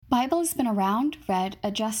Bible has been around, read,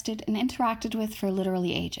 adjusted, and interacted with for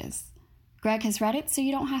literally ages. Greg has read it so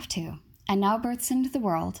you don't have to, and now births into the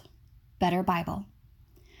world Better Bible.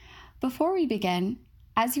 Before we begin,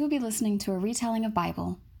 as you will be listening to a retelling of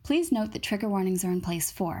Bible, please note that trigger warnings are in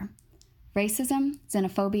place for racism,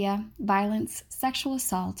 xenophobia, violence, sexual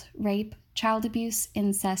assault, rape, child abuse,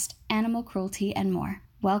 incest, animal cruelty, and more.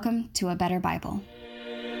 Welcome to A Better Bible.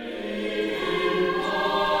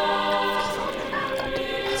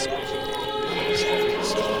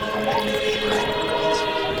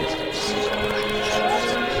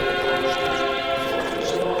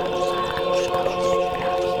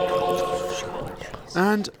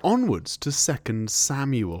 And onwards to 2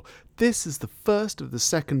 Samuel. This is the first of the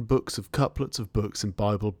second books of couplets of books in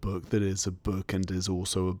Bible book that is a book and is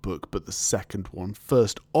also a book, but the second one,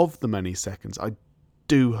 first of the many seconds. I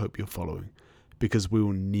do hope you're following, because we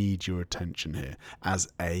will need your attention here, as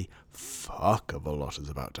a fuck of a lot is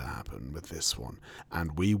about to happen with this one,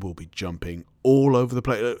 and we will be jumping all over the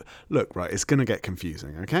place. Look, right, it's going to get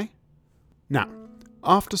confusing, okay? Now,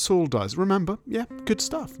 after Saul dies, remember, yeah, good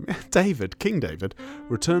stuff. David, King David,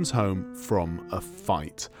 returns home from a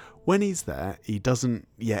fight. When he's there, he doesn't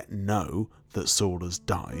yet know that Saul has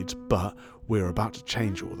died, but we're about to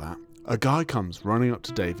change all that. A guy comes running up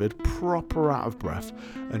to David, proper out of breath,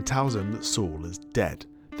 and tells him that Saul is dead.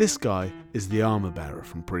 This guy is the armor bearer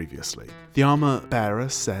from previously. The armor bearer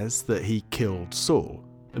says that he killed Saul.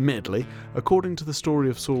 Admittedly, according to the story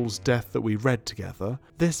of Saul's death that we read together,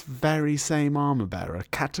 this very same armor-bearer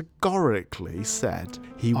categorically said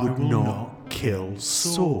he would not kill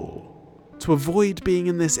Saul. To avoid being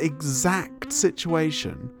in this exact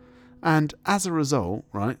situation, and as a result,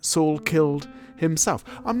 right, Saul killed himself.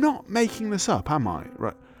 I'm not making this up, am I?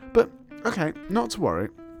 Right? But, okay, not to worry.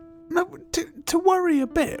 No, to worry a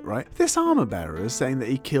bit, right? This armor bearer is saying that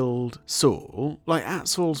he killed Saul, like at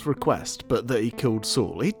Saul's request, but that he killed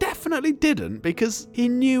Saul. He definitely didn't, because he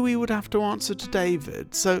knew he would have to answer to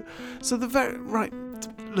David. So the very, right,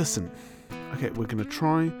 listen. Okay, we're going to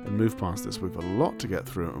try and move past this. We've a lot to get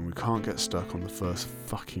through, and we can't get stuck on the first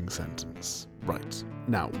fucking sentence. Right.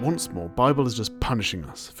 Now, once more, Bible is just punishing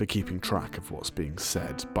us for keeping track of what's being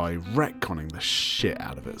said by retconning the shit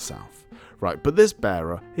out of itself. Right, but this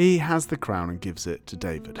bearer, he has the crown and gives it to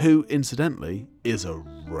David, who, incidentally, is a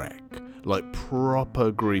wreck. Like, proper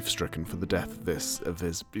grief-stricken for the death of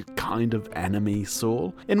his kind of enemy,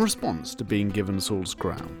 Saul. In response to being given Saul's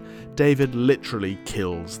crown, David literally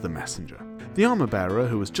kills the messenger. The armor-bearer,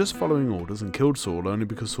 who was just following orders and killed Saul only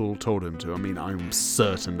because Saul told him to. I mean, I'm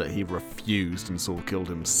certain that he refused and Saul killed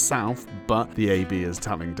himself, but the AB is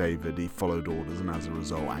telling David he followed orders and as a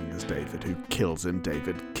result angers David, who kills him.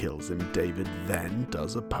 David kills him. David then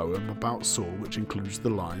does a poem about Saul, which includes the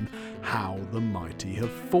line, "How the mighty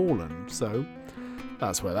have fallen." So,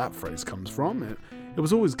 that's where that phrase comes from. It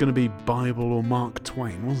was always going to be Bible or Mark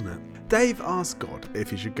Twain, wasn't it? Dave asks God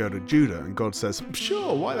if he should go to Judah, and God says,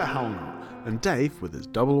 sure, why the hell not? And Dave, with his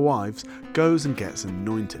double wives, goes and gets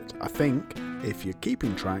anointed. I think, if you're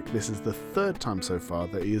keeping track, this is the third time so far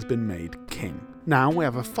that he has been made king. Now we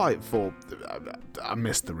have a fight for... I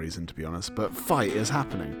missed the reason, to be honest, but fight is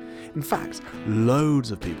happening. In fact, loads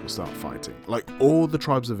of people start fighting. Like, all the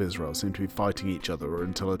tribes of Israel seem to be fighting each other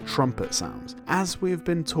until a trumpet sounds. As we have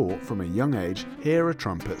been taught from a young age, hear a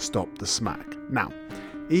trumpet, stop the smack. Now,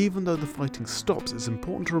 even though the fighting stops, it's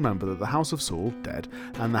important to remember that the house of Saul, dead,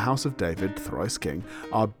 and the house of David, thrice king,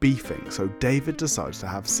 are beefing, so David decides to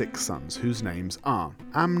have 6 sons, whose names are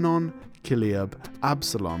Amnon, Kileab,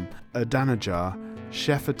 Absalom, Adonijah,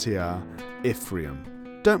 Shephatiah, Ephraim.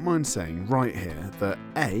 Don't mind saying right here that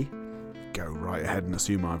A, go right ahead and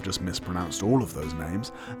assume I've just mispronounced all of those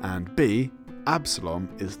names, and B, Absalom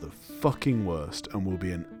is the fucking worst and will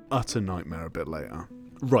be an utter nightmare a bit later.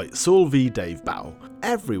 Right, Saul v Dave battle.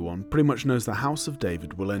 Everyone pretty much knows the house of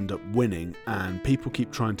David will end up winning, and people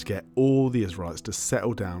keep trying to get all the Israelites to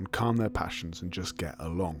settle down, calm their passions, and just get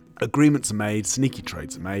along. Agreements are made, sneaky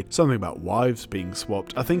trades are made, something about wives being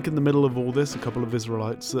swapped. I think in the middle of all this, a couple of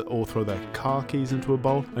Israelites all throw their car keys into a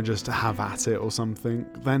bowl and just have at it or something.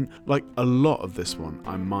 Then, like, a lot of this one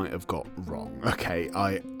I might have got wrong. Okay,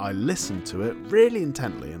 I listened to it really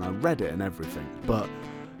intently and I read it and everything, but...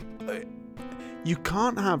 you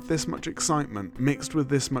can't have this much excitement mixed with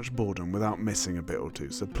this much boredom without missing a bit or two,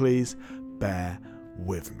 so please bear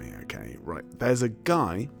with me, okay? Right, there's a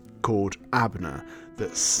guy called Abner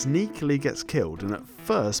that sneakily gets killed, and at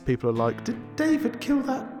first people are like, did David kill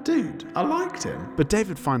that dude? I liked him. But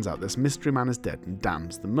David finds out this mystery man is dead and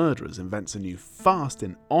damns the murderers, invents a new fast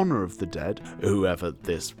in honour of the dead, whoever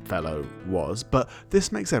this fellow was, but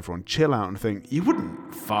this makes everyone chill out and think, you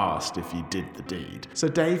wouldn't fast if you did the deed. So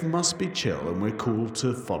Dave must be chill and we're cool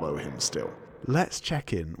to follow him still. Let's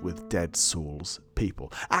check in with dead Saul's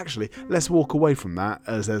people. Actually, let's walk away from that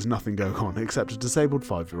as there's nothing going on except a disabled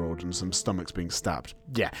 5-year-old and some stomachs being stabbed.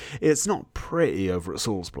 Yeah, it's not pretty over at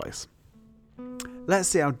Saul's place. Let's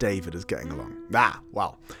see how David is getting along.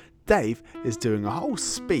 Well, Dave is doing a whole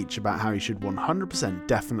speech about how he should 100%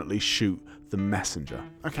 definitely shoot the messenger.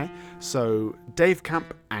 Okay, so Dave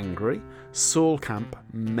camp angry, Saul camp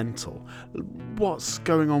mental. What's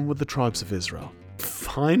going on with the tribes of Israel?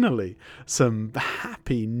 Finally, some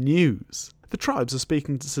happy news. The tribes are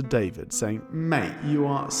speaking to David, saying, mate, you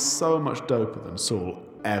are so much doper than Saul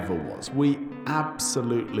ever was. We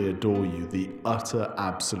absolutely adore you, the utter,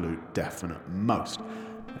 absolute, definite most.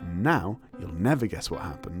 And now, you'll never guess what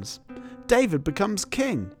happens. David becomes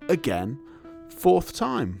king. Again. 4th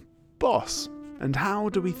time. Boss. And how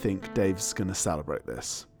do we think Dave's going to celebrate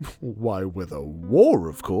this? Why, with a war,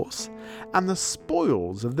 of course. And the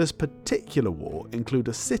spoils of this particular war include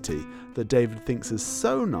a city that David thinks is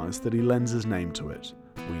so nice that he lends his name to it.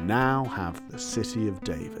 We now have the city of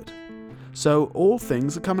David. So all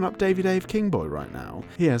things are coming up Davy Dave Kingboy right now.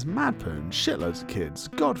 He has mad poon, shitloads of kids,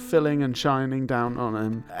 God filling and shining down on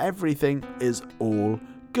him. Everything is all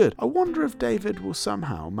good. I wonder if David will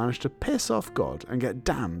somehow manage to piss off God and get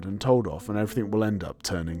damned and told off, and everything will end up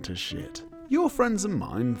turning to shit. Your friends and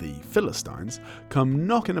mine, the Philistines, come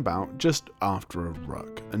knocking about just after a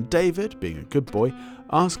ruck, and David, being a good boy,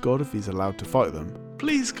 asks God if he's allowed to fight them.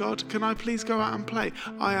 Please God, can I please go out and play?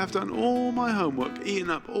 I have done all my homework, eaten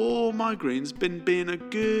up all my greens, been being a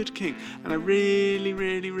good king, and I really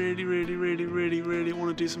want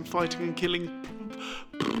to do some fighting and killing.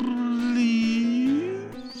 Please?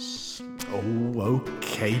 Oh,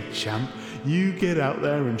 okay, champ. You get out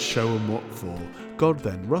there and show 'em what for. God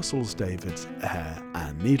then rustles David's hair,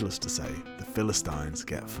 and needless to say, the Philistines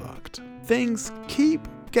get fucked. Things keep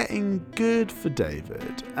getting good for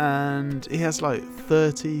David, and he has like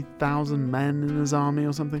 30,000 men in his army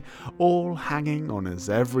or something, all hanging on his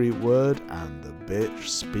every word, and the bitch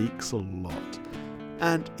speaks a lot.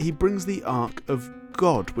 And he brings the Ark of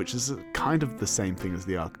God, which is kind of the same thing as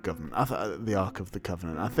the Ark of Covenant. The Ark of the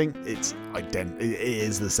Covenant. I think it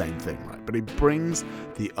is the same thing, right? But he brings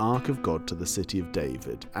the Ark of God to the city of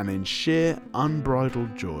David, and in sheer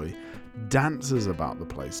unbridled joy, dances about the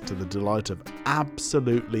place to the delight of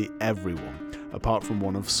absolutely everyone, apart from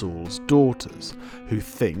one of Saul's daughters, who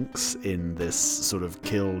thinks, in this sort of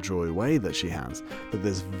killjoy way that she has, that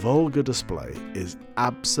this vulgar display is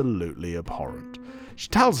absolutely abhorrent. She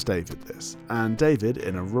tells David this, and David,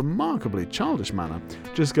 in a remarkably childish manner,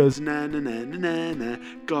 just goes, na na na na na na,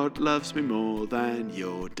 God loves me more than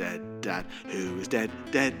your dead dad, who is dead,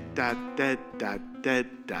 dead dad, dead dad, dead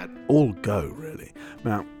dad. All go, really.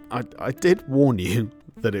 Now, I did warn you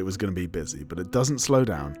that it was going to be busy, but it doesn't slow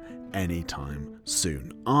down anytime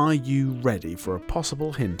soon. Are you ready for a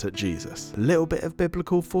possible hint at Jesus? A little bit of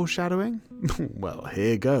biblical foreshadowing? Well,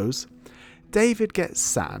 here goes. David gets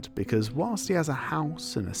sad because whilst he has a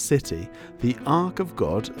house and a city, the Ark of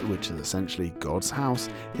God, which is essentially God's house,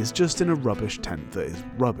 is just in a rubbish tent that is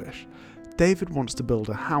rubbish. David wants to build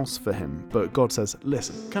a house for him, but God says,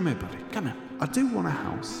 listen, come here buddy, come here. I do want a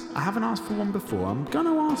house. I haven't asked for one before. I'm going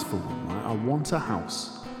to ask for one, right? I want a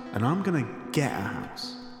house. And I'm going to get a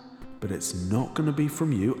house. But it's not going to be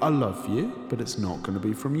from you. I love you, but it's not going to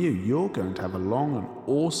be from you. You're going to have a long and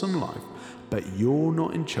awesome life, but you're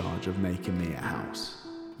not in charge of making me a house.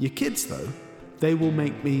 Your kids, though, they will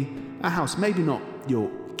make me a house. Maybe not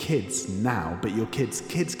your kids now, but your kids'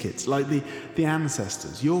 kids, like the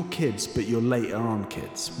ancestors. Your kids, but your later on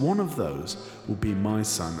kids. One of those will be my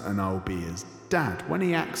son, and I'll be his dad. When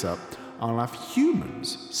he acts up, I'll have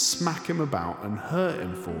humans smack him about and hurt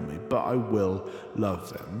him for me, but I will love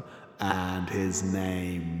him. And his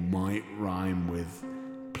name might rhyme with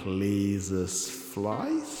Pleasus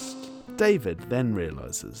Fleist. David then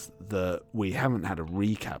realises that we haven't had a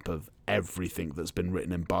recap of everything that's been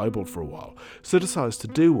written in Bible for a while, so decides to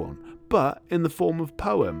do one, but in the form of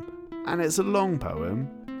poem. And it's a long poem,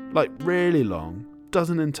 like really long,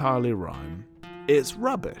 doesn't entirely rhyme. It's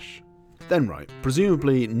rubbish. Then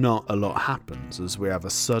presumably not a lot happens as we have a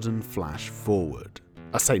sudden flash forward.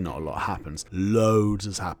 I say not a lot happens, loads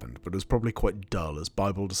has happened, but it was probably quite dull as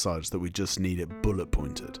Bible decides that we just need it bullet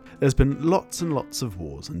pointed. There's been lots and lots of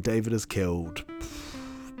wars, and David has killed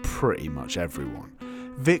pretty much everyone.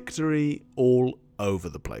 Victory all over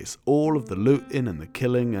the place. All of the looting and the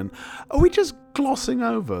killing, and are we just glossing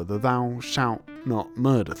over the thou shalt not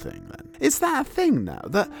murder thing then? Is that a thing now?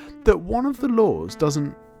 That one of the laws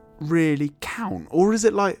doesn't really count? Or is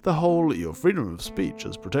it like the whole your freedom of speech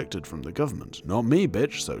is protected from the government? Not me,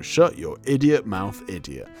 bitch, so shut your idiot mouth,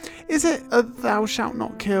 idiot. Is it a thou shalt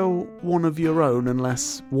not kill one of your own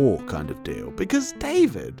unless war kind of deal? Because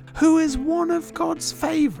David, who is one of God's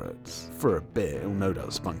favourites for a bit, he'll no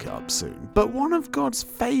doubt spunk it up soon, but one of God's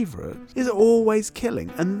favourites is always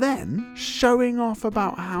killing and then showing off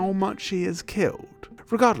about how much he has killed.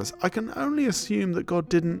 Regardless, I can only assume that God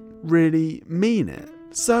didn't really mean it.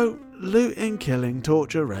 So, looting, killing,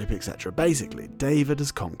 torture, rape, etc. Basically, David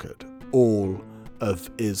has conquered all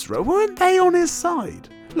of Israel. Weren't they on his side?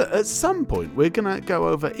 Look, at some point we're going to go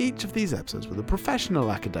over each of these episodes with a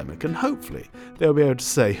professional academic and hopefully they'll be able to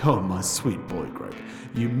say, oh my sweet boy Greg,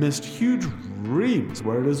 you missed huge reams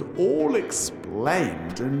where it is all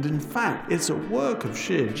explained and in fact it's a work of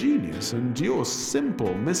sheer genius and your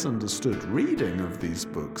simple misunderstood reading of these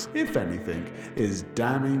books, if anything, is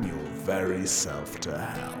damning your very self to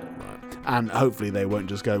hell. And hopefully they won't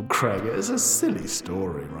just go, Craig, it's a silly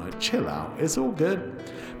story, right? Chill out, it's all good.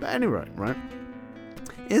 But anyway, right?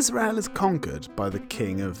 Israel is conquered by the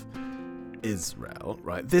king of Israel,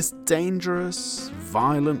 right? This dangerous,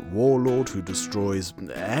 violent warlord who destroys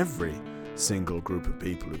every single group of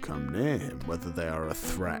people who come near him, whether they are a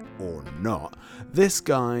threat or not. This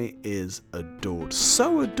guy is adored.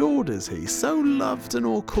 So adored is he, so loved and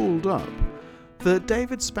all cooled up, that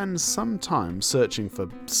David spends some time searching for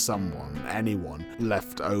anyone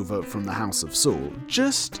left over from the house of Saul,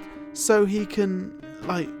 just so he can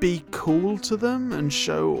be cool to them and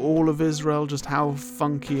show all of Israel just how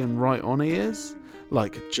funky and right on he is.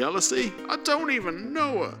 Like, jealousy? I don't even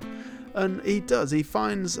know her. And he does. He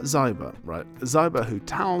finds Ziba, right? Ziba, who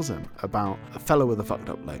tells him about a fellow with the fucked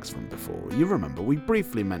up legs from before. You remember, we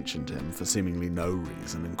briefly mentioned him for seemingly no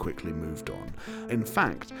reason and quickly moved on. In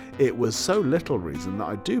fact, it was so little reason that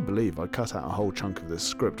I do believe I cut out a whole chunk of this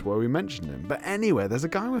script where we mentioned him. But anyway, there's a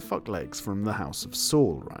guy with fucked legs from the House of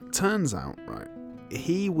Saul, right? Turns out, right,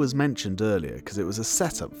 he was mentioned earlier because it was a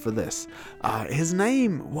setup for this. His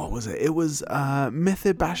name, what was it? It was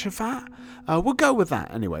Mephibosheth. We'll go with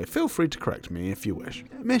that anyway. Feel free to correct me if you wish.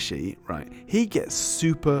 Mishi, right, he gets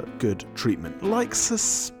super good treatment, like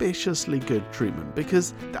suspiciously good treatment,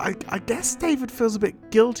 because I guess David feels a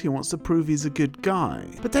bit guilty and wants to prove he's a good guy.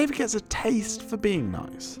 But David gets a taste for being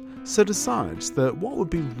nice, so decides that what would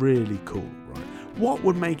be really cool, right? What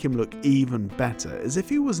would make him look even better is if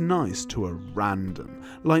he was nice to a random,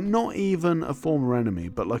 like not even a former enemy,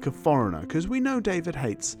 but like a foreigner, because we know David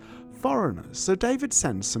hates foreigners. So David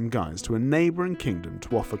sends some guys to a neighbouring kingdom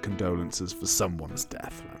to offer condolences for someone's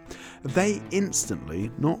death. They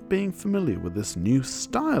instantly, not being familiar with this new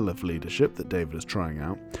style of leadership that David is trying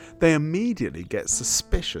out, they immediately get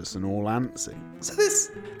suspicious and all antsy. So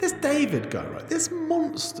this David guy, right, this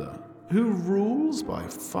monster who rules by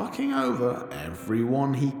fucking over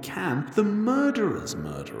everyone he can, the murderer's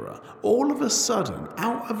murderer, all of a sudden,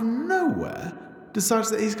 out of nowhere, decides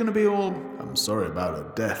that he's going to be all, I'm sorry about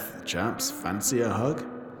her death, chaps, fancy a hug?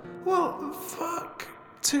 Well, fuck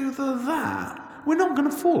to the that. We're not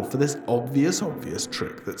going to fall for this obvious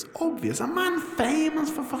trick that's obvious. A man famous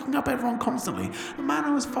for fucking up everyone constantly. A man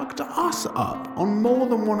who has fucked us up on more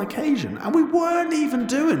than one occasion, and we weren't even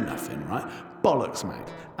doing nothing, right? Bollocks, mate.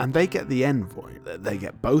 And they get the envoy. They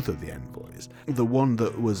get both of the envoys. The one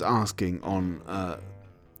that was asking on...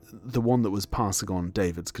 the one that was passing on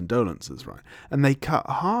David's condolences, right? And they cut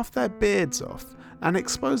half their beards off and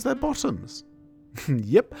expose their bottoms.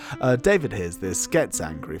 Yep. David hears this, gets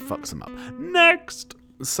angry, fucks them up. Next!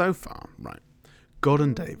 So far, right, God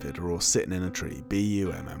and David are all sitting in a tree,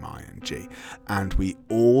 B-U-M-M-I-N-G, and we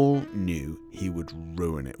all knew he would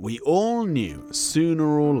ruin it. We all knew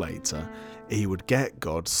sooner or later he would get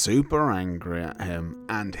God super angry at him,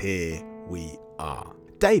 and here we are.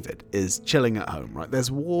 David is chilling at home, right?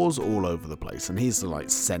 There's wars all over the place, and he's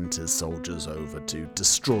sent his soldiers over to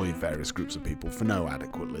destroy various groups of people for no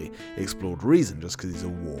adequately explored reason, just because he's a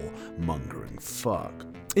war-mongering fuck.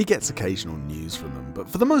 He gets occasional news from them, but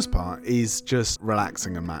for the most part, he's just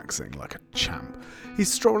relaxing and maxing like a champ.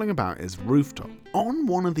 He's strolling about his rooftop. On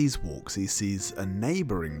one of these walks, he sees a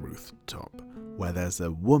neighbouring rooftop where there's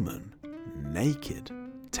a woman, naked,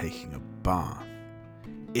 taking a bath.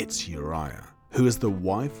 It's Uriah, who is the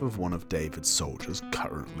wife of one of David's soldiers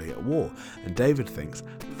currently at war. And David thinks,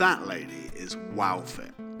 that lady is wow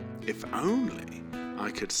fit. If only I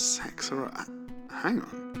could sex her. Hang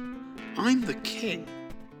on. I'm the king.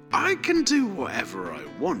 I can do whatever I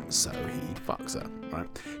want, so he fucks her, right?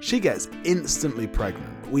 She gets instantly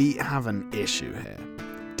pregnant. We have an issue here.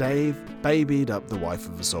 Dave babied up the wife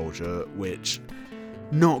of a soldier, which,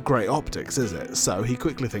 not great optics, is it? So he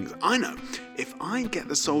quickly thinks, I know, if I get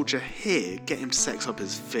the soldier here, get him to sex up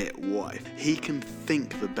his fit wife, he can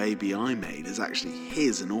think the baby I made is actually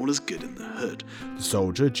his and all is good in the hood. The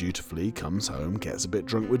soldier dutifully comes home, gets a bit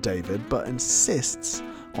drunk with David, but insists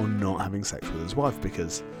on not having sex with his wife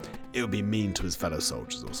because it would be mean to his fellow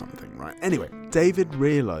soldiers or something, right? Anyway, David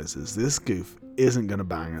realises this goof isn't going to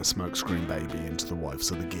bang a smokescreen baby into the wife,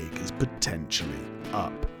 so the gig is potentially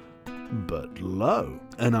up. But lo,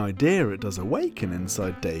 an idea it does awaken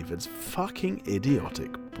inside David's fucking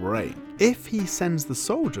idiotic brain. If he sends the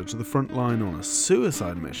soldier to the front line on a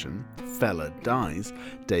suicide mission, fella dies,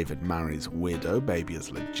 David marries widow, baby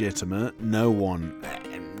is legitimate, no one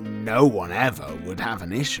ever would have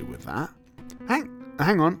an issue with that.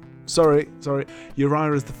 Hang on. Sorry.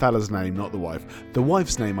 Uriah is the fella's name, not the wife. The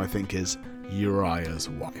wife's name, I think, is Uriah's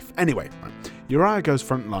wife. Anyway, right. Uriah goes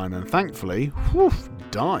front line and thankfully,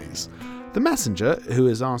 dies. The messenger, who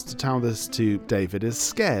is asked to tell this to David, is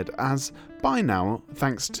scared as, by now,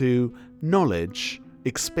 thanks to knowledge,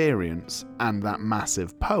 experience, and that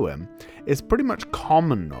massive poem, it's pretty much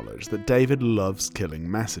common knowledge that David loves killing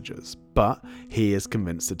messengers. But he is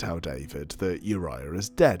convinced to tell David that Uriah is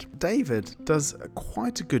dead. David does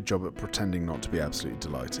quite a good job at pretending not to be absolutely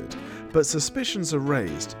delighted, but suspicions are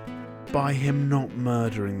raised by him not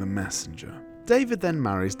murdering the messenger. David then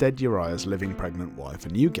marries dead Uriah's living pregnant wife,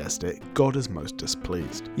 and you guessed it, God is most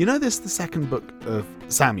displeased. You know this is the second book of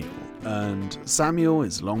Samuel, and Samuel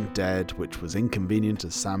is long dead, which was inconvenient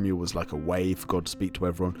as Samuel was like a way for God to speak to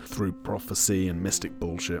everyone through prophecy and mystic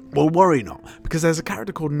bullshit. Well, worry not, because there's a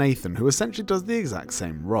character called Nathan who essentially does the exact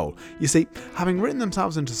same role. You see, having written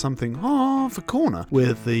themselves into something half a corner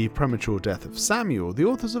with the premature death of Samuel, the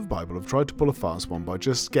authors of the Bible have tried to pull a fast one by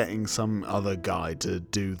just getting some other guy to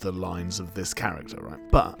do the lines of this character, right?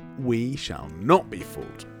 But we shall not be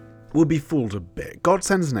fooled. We'll be fooled a bit. God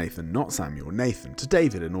sends Nathan, not Samuel, Nathan, to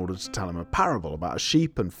David in order to tell him a parable about a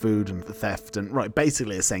sheep and food and the theft and, right,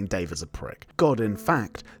 basically is saying David's a prick. God, in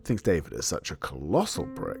fact, thinks David is such a colossal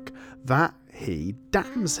prick that he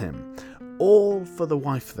damns him. All for the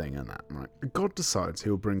wife thing and that, right? God decides he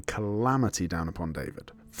will bring calamity down upon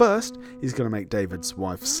David. First, he's going to make David's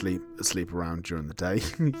wife sleep around during the day.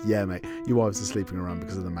 Yeah, mate, your wives are sleeping around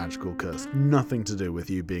because of the magical curse. Nothing to do with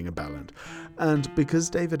you being a bellend. And because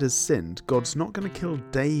David has sinned, God's not going to kill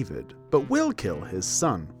David, but will kill his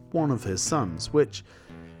son, one of his sons, which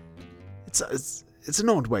it's an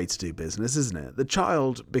odd way to do business, isn't it? The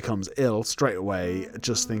child becomes ill straight away,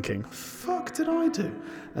 just thinking, fuck did I do?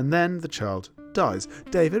 And then the child dies.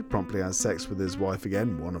 David promptly has sex with his wife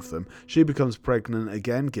again, one of them. She becomes pregnant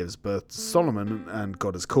again, gives birth to Solomon, and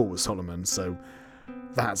God is cool with Solomon, so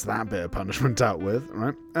that's that bit of punishment dealt with,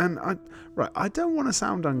 right? And I don't want to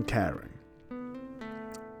sound uncaring,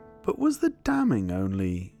 but was the damning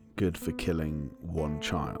only good for killing one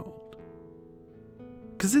child?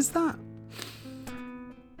 Because is that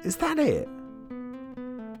it?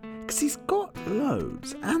 Because he's got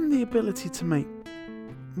loads and the ability to make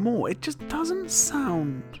more. It just doesn't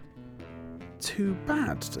sound too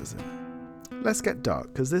bad, does it? Let's get dark,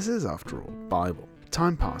 because this is, after all, Bible.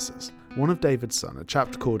 Time passes. One of David's sons, a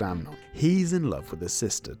chap called Amnon, he's in love with his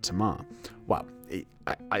sister, Tamar. Well,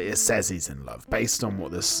 it says he's in love. Based on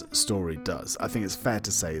what this story does, I think it's fair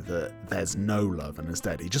to say that there's no love and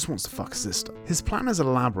instead he just wants to fuck his sister. His plan is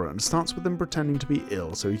elaborate and starts with him pretending to be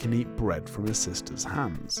ill so he can eat bread from his sister's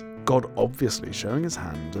hands. God obviously showing his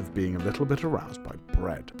hand of being a little bit aroused by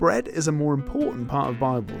bread. Bread is a more important part of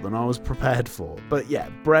Bible than I was prepared for. But yeah,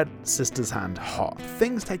 bread, sister's hand, hot.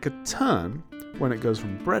 Things take a turn when it goes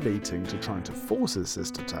from bread eating to trying to force his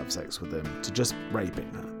sister to have sex with him to just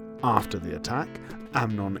raping her. After the attack,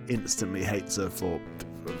 Amnon instantly hates her for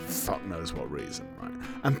fuck knows what reason, right?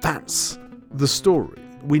 And that's the story.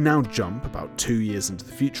 We now jump about 2 years into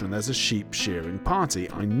the future and there's a sheep shearing party.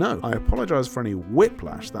 I know. I apologise for any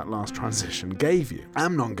whiplash that last transition gave you.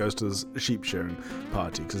 Amnon goes to the sheep shearing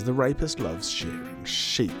party because the rapist loves shearing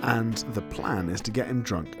sheep. And the plan is to get him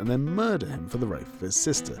drunk and then murder him for the rape of his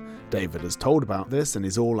sister. David is told about this and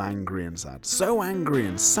he's all angry and sad. So angry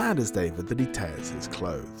and sad is David that he tears his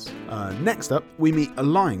clothes. Next up, we meet a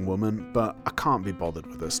lying woman, but I can't be bothered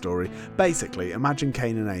with her story. Basically, imagine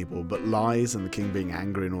Cain and Abel, but lies and the king being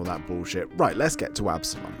angry and all that bullshit. Right, let's get to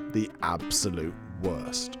Absalom, the absolute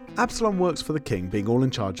worst. Absalom works for the king, being all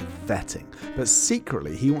in charge of vetting, but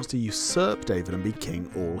secretly he wants to usurp David and be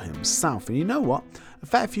king all himself. And you know what? A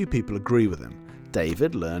fair few people agree with him.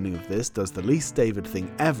 David, learning of this, does the least David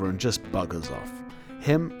thing ever and just buggers off.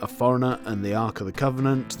 Him, a foreigner, and the Ark of the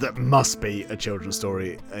Covenant. That must be a children's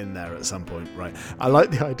story in there at some point, right? I like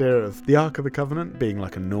the idea of the Ark of the Covenant being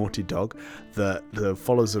like a naughty dog that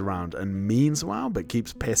follows around and means well, but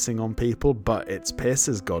keeps pissing on people, but its piss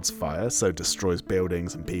is God's fire, so destroys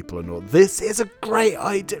buildings and people and all. This is a great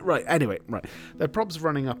idea. Right, anyway, right. Their prob's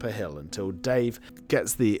running up a hill until Dave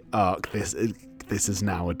gets the Ark. This is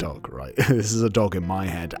now a dog, right? This is a dog in my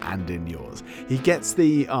head and in yours. He gets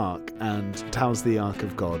the Ark and tells the Ark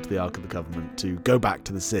of God, the Ark of the Covenant, to go back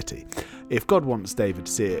to the city. If God wants David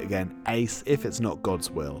to see it again, ace. If it's not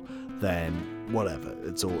God's will, then whatever.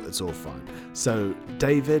 It's all fine. So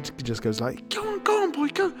David just goes like, go on, boy,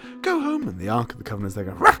 go home. And the Ark of the Covenant, they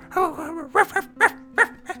go, ruff, ruff, ruff, ruff.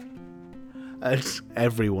 And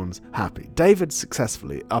everyone's happy. David's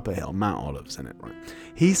successfully up a hill, Mount Olives in it, right?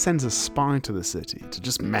 He sends a spy to the city to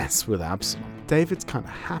just mess with Absalom. David's kind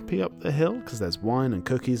of happy up the hill because there's wine and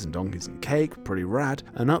cookies and donkeys and cake, pretty rad.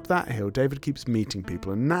 And up that hill, David keeps meeting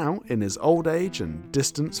people. And now, in his old age and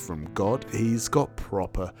distance from God, he's got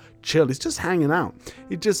proper chill. He's just hanging out.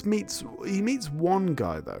 He meets one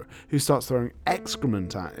guy though who starts throwing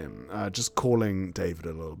excrement at him, just calling David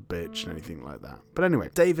a little bitch and anything like that. But anyway,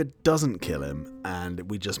 David doesn't kill him, and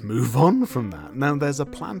we just move on from that. Now there's a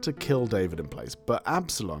plan to kill David in place, but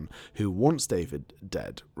Absalom, who wants David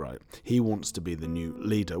dead, right? He wants to be the new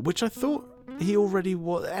leader, which I thought he already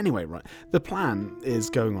was. Anyway, right, the plan is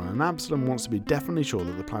going on, and Absalom wants to be definitely sure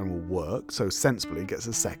that the plan will work, so sensibly gets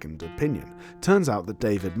a second opinion. Turns out that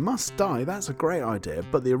David must die. That's a great idea,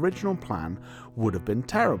 but the original plan would have been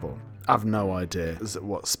terrible. I've no idea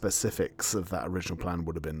what specifics of that original plan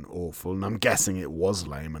would have been awful, and I'm guessing it was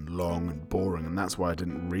lame and long and boring, and that's why I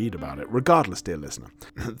didn't read about it. Regardless, dear listener,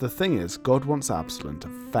 the thing is, God wants Absalom to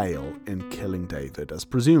fail in killing David, as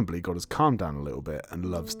presumably God has calmed down a little bit and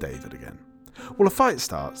loves David again. Well, a fight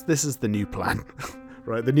starts. This is the new plan,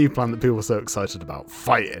 right? The new plan that people are so excited about.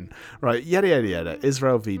 Fighting, right? Yada, yada, yada.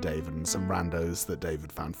 Israel v. David and some randos that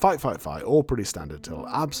David found. Fight. All pretty standard till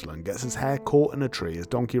Absalom gets his hair caught in a tree. His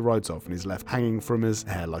donkey rides off and he's left hanging from his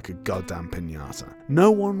hair like a goddamn piñata.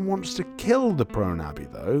 No one wants to kill the prone Abby,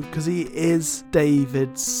 though, because he is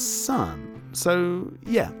David's son. So,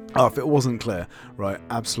 yeah. Oh, if it wasn't clear, right,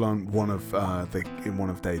 Absalom, one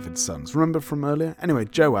of David's sons. Remember from earlier? Anyway,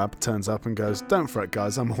 Joab turns up and goes, don't fret,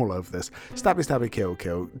 guys, I'm all over this. Stabby,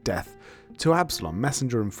 kill, death. To Absalom,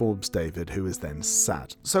 messenger informs David, who is then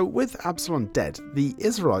sad. So with Absalom dead, the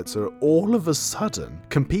Israelites are all of a sudden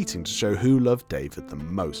competing to show who loved David the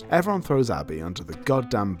most. Everyone throws Abby under the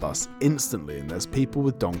goddamn bus instantly, and there's people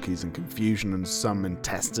with donkeys and confusion, and some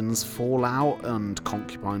intestines fall out, and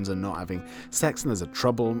concubines are not having sex, and there's a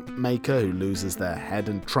troublemaker who loses their head,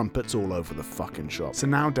 and trumpets all over the fucking shop. So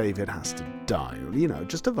now David has to die,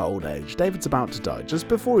 just of old age. David's about to die. Just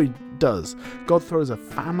before he does, God throws a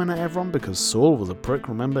famine at everyone because Saul was a prick,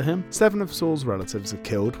 remember him? 7 of Saul's relatives are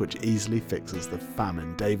killed, which easily fixes the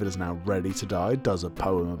famine. David is now ready to die, does a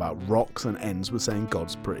poem about rocks and ends with saying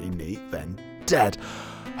God's pretty neat, then dead.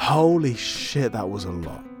 Holy shit, that was a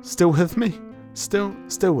lot. Still with me? Still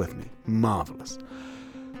with me. Marvellous.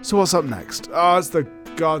 So what's up next? Oh, it's the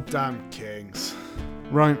goddamn Kings.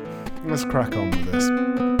 Right, let's crack on with this.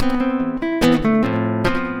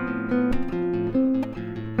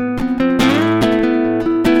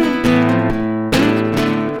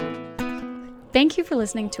 Thank you for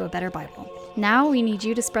listening to A Better Bible. Now we need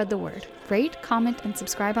you to spread the word. Rate, comment, and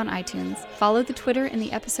subscribe on iTunes. Follow the Twitter in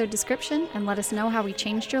the episode description and let us know how we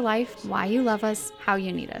changed your life, why you love us, how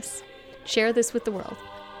you need us. Share this with the world.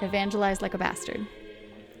 Evangelize like a bastard.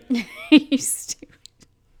 You stupid.